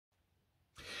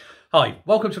Hi,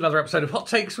 welcome to another episode of Hot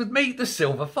Takes with me, the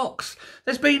Silver Fox.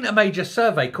 There's been a major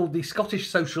survey called the Scottish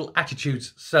Social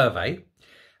Attitudes Survey.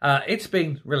 It's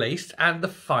been released and the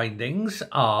findings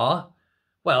are,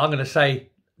 well, I'm going to say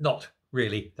not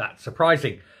really that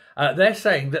surprising. They're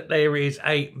saying that there is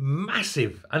a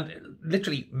massive, and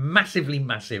literally massively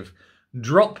massive,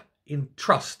 drop in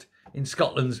trust in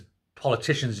Scotland's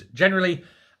politicians generally,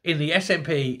 in the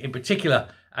SNP in particular,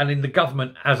 and in the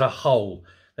government as a whole.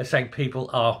 They're saying people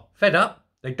are fed up,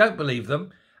 they don't believe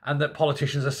them, and that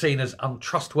politicians are seen as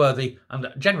untrustworthy and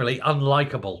generally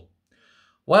unlikable.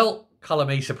 Well, colour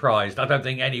me surprised. I don't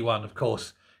think anyone, of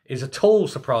course, is at all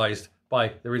surprised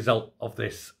by the result of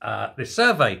this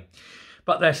survey.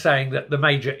 But they're saying that the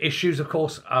major issues, of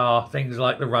course, are things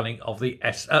like the running of the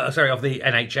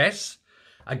NHS.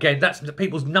 Again, that's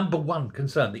people's number one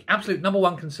concern, the absolute number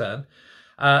one concern.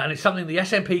 And it's something the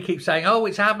SNP keeps saying, oh,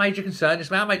 it's our major concern. It's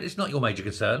not your major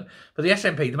concern. For the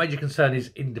SNP, the major concern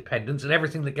is independence, and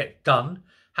everything that gets done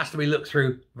has to be looked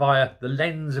through via the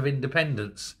lens of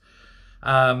independence.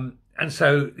 And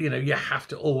so, you have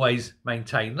to always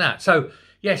maintain that. So,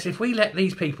 yes, if we let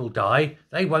these people die,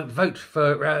 they won't vote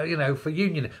for, for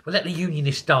union. We'll let the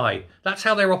unionists die. That's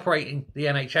how they're operating the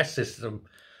NHS system.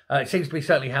 It seems to be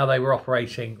certainly how they were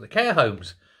operating the care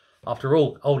homes. After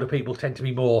all, older people tend to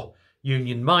be more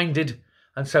union-minded,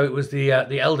 and so it was the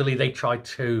elderly they tried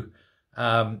to,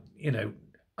 I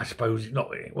suppose,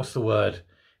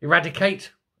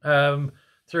 eradicate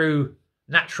through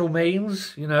natural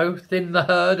means, thin the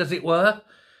herd, as it were.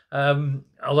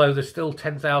 Although there's still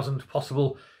 10,000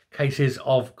 possible cases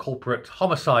of corporate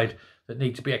homicide that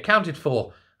need to be accounted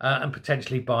for, and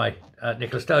potentially by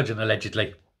Nicola Sturgeon,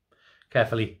 allegedly.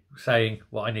 Carefully saying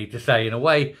what I need to say in a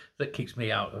way that keeps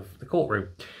me out of the courtroom.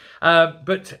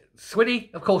 But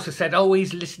Swinny, of course, has said, oh,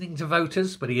 he's listening to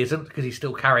voters, but he isn't, because he's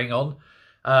still carrying on.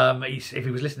 If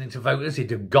he was listening to voters,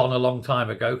 he'd have gone a long time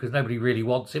ago, because nobody really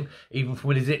wants him, even from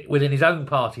within his own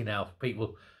party now.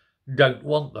 People don't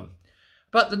want them.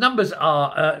 But the numbers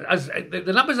are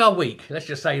the numbers are weak. Let's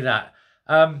just say that.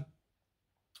 Only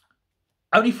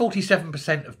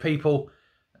 47% of people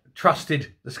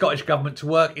trusted the Scottish government to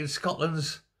work in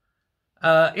Scotland's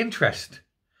interest.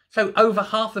 So over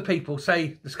half the people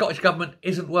say the Scottish government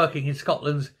isn't working in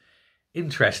Scotland's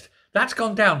interest. That's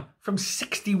gone down from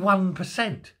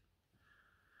 61%.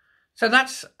 So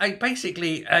that's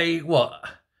basically a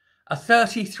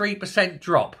 33%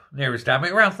 drop, nearest damn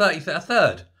it, around a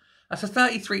third. That's a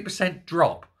 33%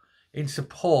 drop in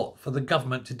support for the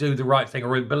government to do the right thing,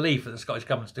 or in belief that the Scottish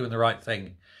government's doing the right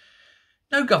thing.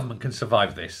 No government can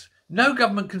survive this. No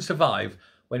government can survive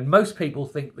when most people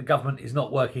think the government is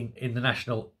not working in the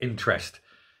national interest.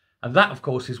 And that, of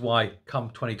course, is why,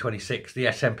 come 2026, the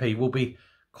SNP will be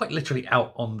quite literally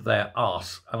out on their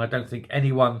arse. And I don't think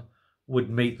anyone would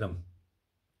meet them.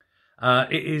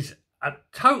 It is a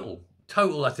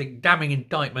total, I think, damning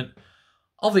indictment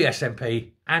of the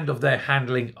SNP and of their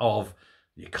handling of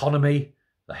the economy,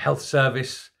 the health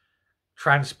service,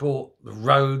 transport, the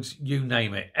roads, you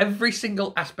name it. Every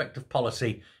single aspect of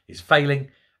policy is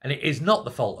failing, and it is not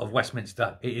the fault of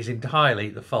Westminster. It is entirely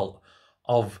the fault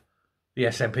of the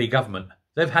SNP government.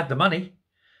 They've had the money.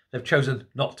 They've chosen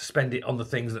not to spend it on the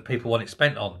things that people want it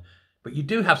spent on. But you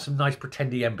do have some nice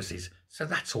pretendy embassies, so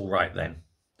that's all right then.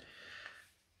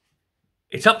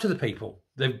 It's up to the people.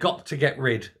 They've got to get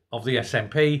rid of the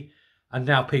SNP, and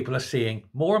now people are seeing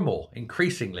more and more,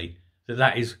 increasingly,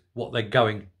 that is what they're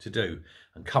going to do.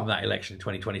 And come that election in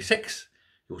 2026,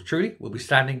 yours truly will be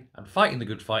standing and fighting the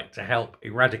good fight to help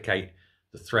eradicate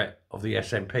the threat of the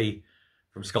SNP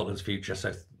from Scotland's future.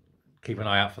 So keep an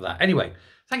eye out for that. Anyway,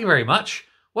 thank you very much.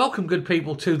 Welcome, good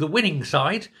people, to the winning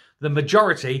side, the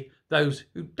majority, those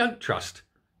who don't trust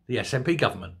the SNP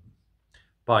government.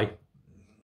 Bye.